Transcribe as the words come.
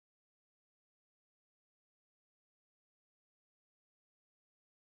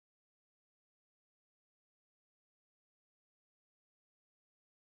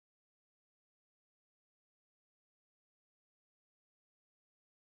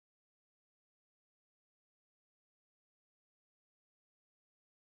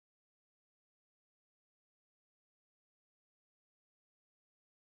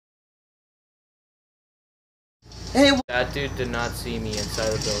Hey, That dude did not see me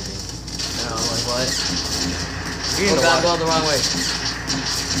inside the building. no, I'm like, what? You Oh know god, what? I'm going the wrong way.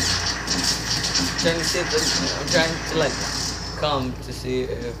 Trying to see if I'm trying to like come to see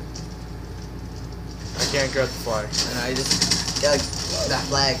if I can't grab the flag. and I just got that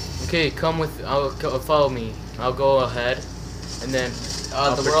flag. Okay, come with. Follow me. I'll go ahead, and then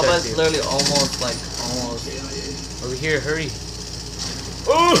I'll The protect robot's you. literally almost like almost. Over here. Hurry.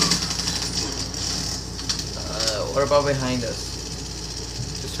 Oh! What about behind us?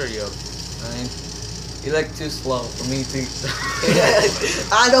 Just hurry up. Ryan? You're like too slow for me to.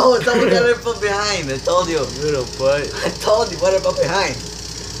 I know someone got it from behind. I told you. Little butt. I told you. What about behind?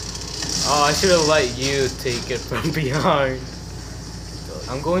 Oh, I should have let you take it from behind.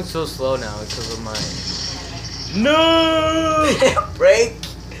 I'm going so slow now because of my. No! Break.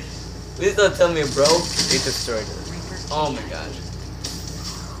 Please don't tell me, bro. They destroyed it. Oh my gosh.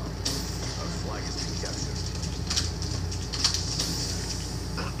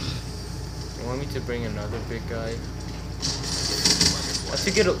 You want me to bring another big guy? I have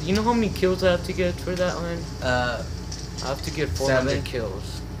to get. You know how many kills I have to get for that one? I have to get 400 7.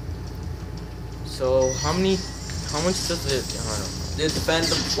 kills. So how many? How much does it? I don't know. Dude, defend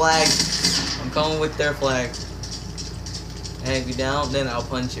the flag. I'm coming with their flag. And if you down, then I'll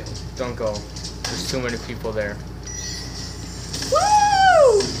punch you. Don't go. There's too many people there.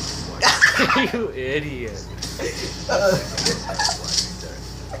 Woo! You idiot.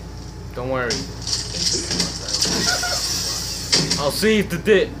 Don't worry. I'll save the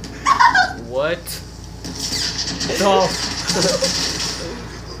dit. What? Stop.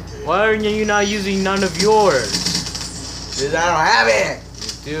 Why are you not using none of yours? Dude, I don't have it.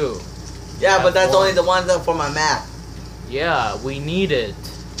 You do. Yeah, Have but that's one. only the ones up for my map. Yeah, we need it.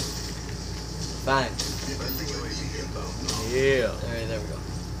 Fine. Yeah. Alright, there we go.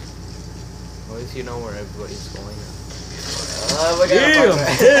 At least you know where everybody's going. We got Damn,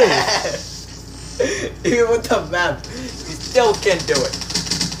 even with the map, you still can't do it.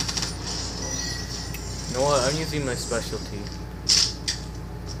 You know what? I'm using my specialty.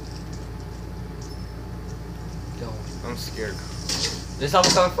 I'm scared. There's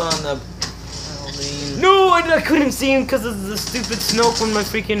someone coming from the. No, I couldn't see him because of the stupid snow from my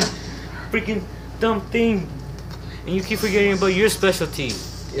freaking dumb thing. And you keep forgetting about your specialty.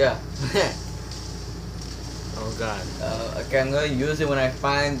 Yeah. Oh god. Okay, I'm gonna use it when I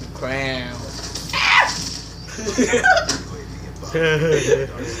find the crown.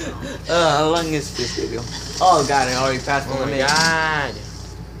 How long is this video? Oh god, I already passed the Oh my limit. god.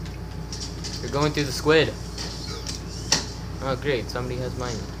 You're going through the squid. Oh great, somebody has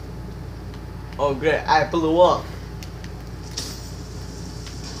mine. Oh great, I blew up.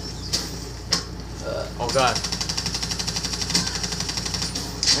 Oh god.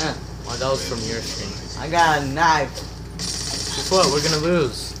 Yeah. Oh, that was from your screen. I got a knife. Guess what? We're gonna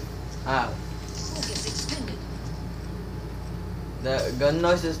lose. Ow. The gun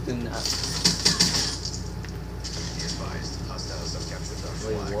noises do not.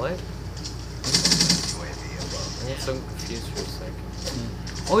 Wait, what? I got so confused for a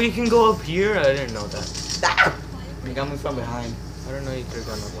second. Oh, you can go up here? I didn't know that. You got me from behind. I don't know you could have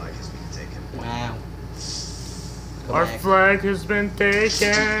gone up. Wow. Come Our back. flag has been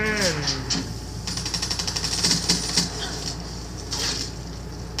taken.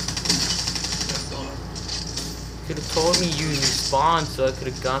 Could have told me you respawned so I could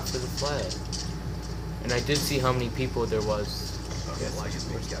have gone for the flag. And I did see how many people there was. Yes,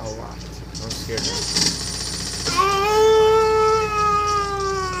 there's a lot. I'm scared now.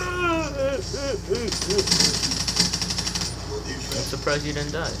 I'm surprised you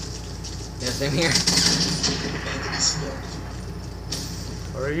didn't die. Yeah, same here.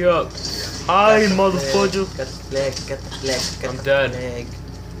 Hurry up. Hi, motherfucker. Got the flag, got the flag, got I'm the dead. flag.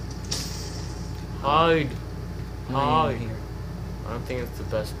 Hide. I'm Hide. here. I don't think it's the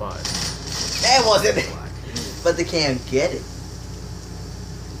best spot. That wasn't it. But they can't get it.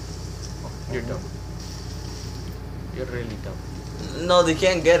 You're dumb. You're really dumb. No, they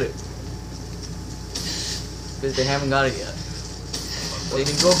can't get it. Because they haven't got it yet. So you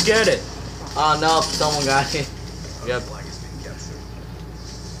can go get it. Oh no, someone got it. Yep.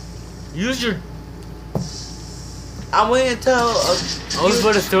 Use your. I'm waiting until. I was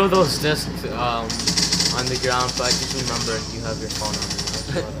about to throw those discs on the ground, but I just remember you have your phone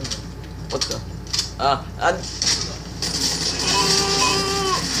on. What the?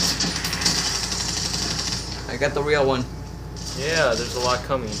 I got the real one. Yeah, there's a lot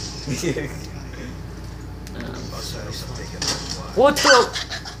coming. What the?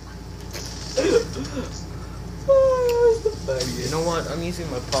 You know what? I'm using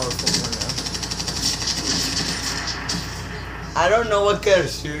my powerful one now. I don't know what kind of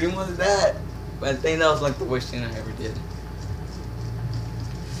shooting was that, but I think that was like the worst thing I ever did.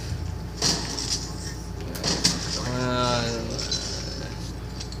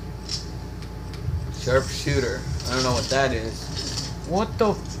 Sharpshooter. I don't know what that is. What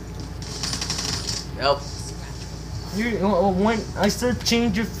the? Nope. You when I said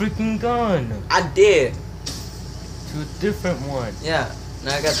change your freaking gun I did. to a different one. Yeah.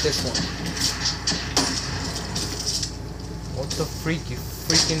 Now I got this one. What the freak? You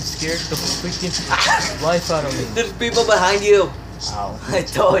freaking scared the freaking life out of me. There's people behind you. Ow. I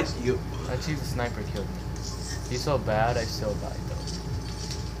told you. Actually, the sniper killed me. He's so bad, I still died though.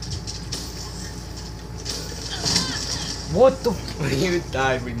 What the? You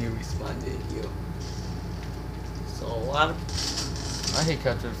died when you responded, you. So what? I hate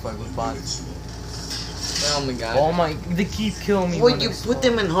capture the flag with bots. Oh my god. Oh my, they keep killing me. Well, when you I put spawn.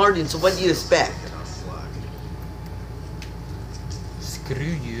 them in hardened, so what do you expect?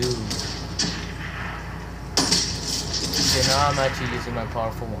 Screw you. Okay, now I'm actually using my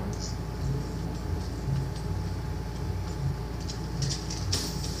powerful ones.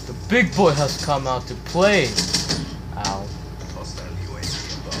 The big boy has come out to play. Ow.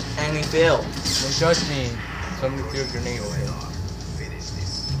 And he failed. Don't judge me. Somebody threw a grenade over here.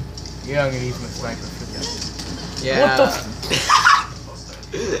 Yeah, I'm gonna use my sniper for that. Yeah. What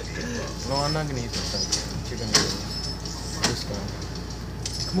the No, I'm not gonna use my sniper. You're gonna use this gun.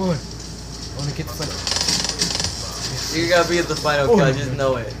 Come on. I wanna get the fight. You're gonna be at the final kill, I just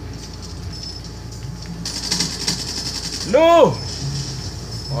know it. No!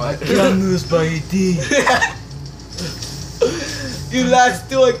 What? Can't lose by a D. You lost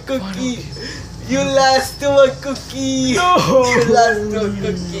to a cookie. You lost to a cookie. No! You lost to a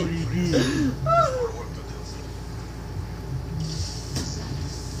cookie.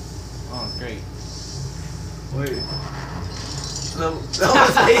 Oh, great. Wait. No, that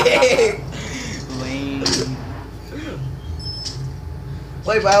was it. Lame.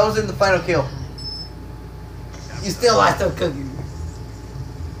 Wait, but I was in the final kill. You still lost to a cookie.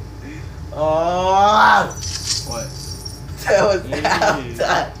 Oh! What? That was Yeah.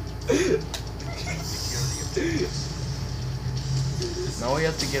 halftime. Now we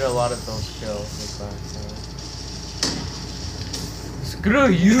have to get a lot of those kills. Like that, so. Screw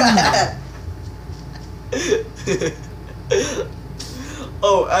you!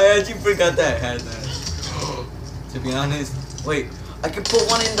 Oh, I actually forgot that I had that. To be honest, wait, I can put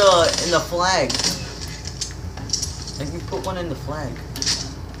one in the flag. I can put one in the flag.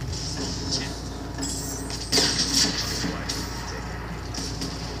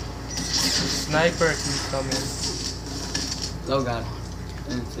 Sniper keeps coming. Oh god.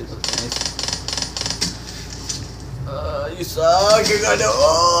 It's nice. You suck. You're gonna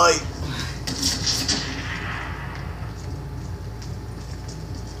die.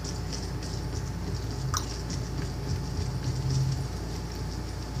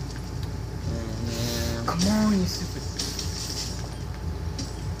 Come on, you stupid.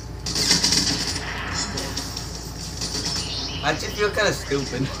 I just feel kind of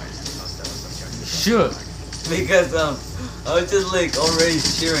stupid Should. because I was just like already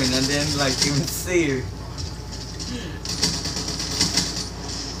cheering and then like even see her.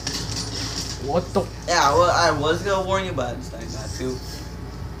 What the? Yeah, well, I was gonna warn you, but I decided not to.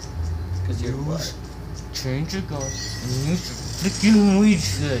 Cause you're what? Change your gun and use your freaking weed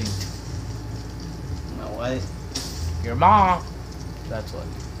shade. You know what? Your mom. That's what.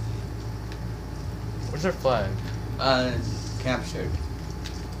 Where's our flag? Captured.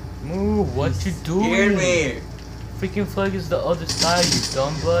 Move, what you doing? Hear me. Freaking flag is the other side, you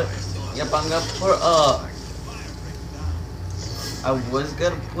dumb butt. Yep, I'm gonna put I was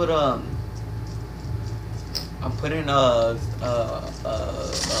gonna put I'm putting a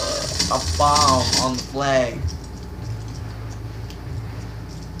bomb on the flag.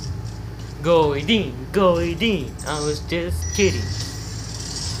 Go Edine, go Edine. I was just kidding.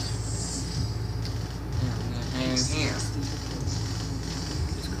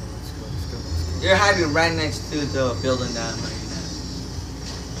 You're hiding right next to the building that I'm hiding at.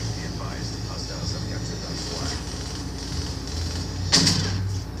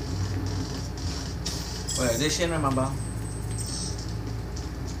 Wait, this shit in my bomb.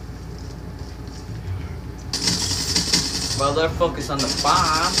 Well, they're focused on the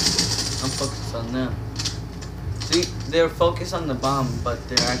bomb. I'm focused on them. See, they're focused on the bomb, but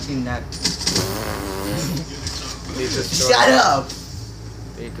they're actually not. Shut up!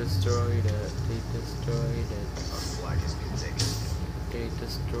 They destroyed it. They destroyed it. They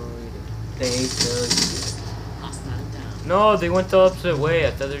destroyed it. They could. No, they went the opposite way.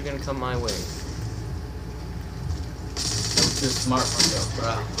 I thought they were gonna come my way. Don't too smart for you,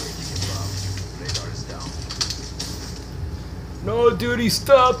 bro. No, dude, he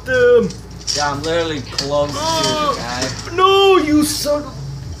stopped him. Yeah, I'm literally close to the guy. No, you son of...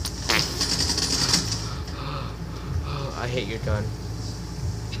 I hate your gun.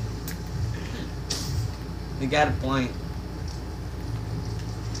 You got a point.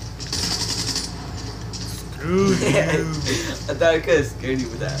 Screw you. I thought I could have scared you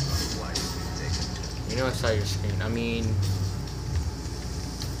with that. You know I saw your screen. I mean...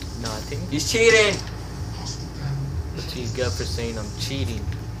 Nothing. He's cheating! What's he got for saying I'm cheating?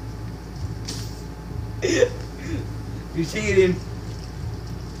 You're cheating.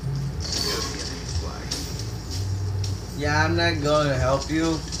 Yeah, I'm not going to help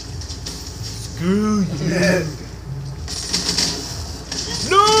you. Screw you.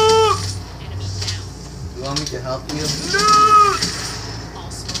 No! You want me to help you? No!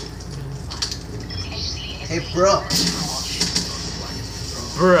 Hey, bro.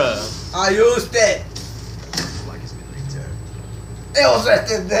 Bruh. I used it. It was right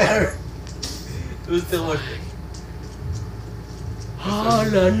there. It was still working.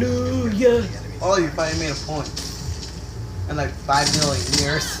 Hallelujah. Oh, you finally made a point. In like 5 million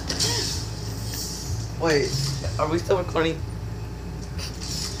years. Wait, are we still recording?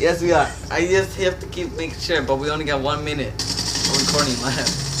 Yes, we are. I just have to keep making sure, but we only got 1 minute of recording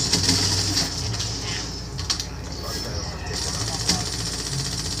left.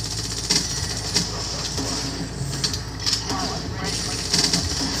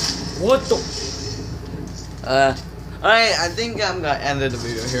 What the? Alright, I think I'm gonna end the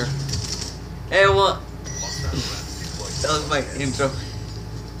video here. Hey, well, that was my intro.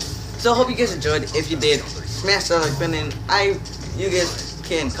 So I hope you guys enjoyed. If you did, smash that like button. You guys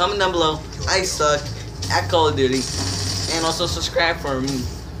can comment down below. I suck at Call of Duty, and also subscribe for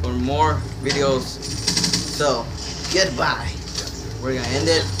more videos. So goodbye. We're gonna end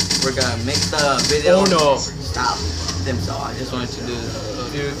it. We're gonna make the video. Oh no! Stop. So I just wanted to do this.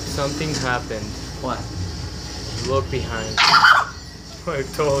 Dude, something happened. What? Look behind. I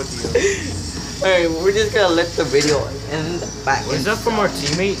told you. Alright, we're just gonna let the video end back. Was that from our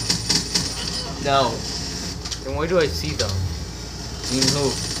teammate? No. Then why do I see them? You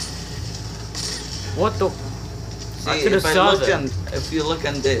who? What the? See, I could have saw them. If you look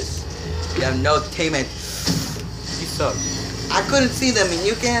on this, you have no teammate. You suck. I couldn't see them and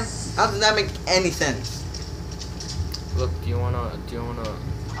you can? How does that make any sense? Look, do you wanna?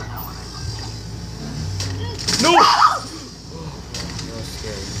 No! That was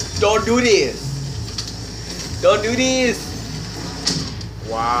scary. Don't do this! Don't do this!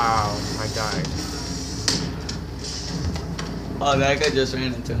 Wow, I died. Oh, that guy just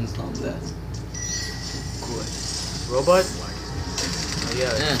ran into himself. That's good. Robot? Oh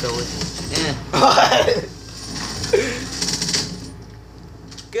yeah, it's still with me. Yeah.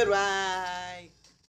 Goodbye!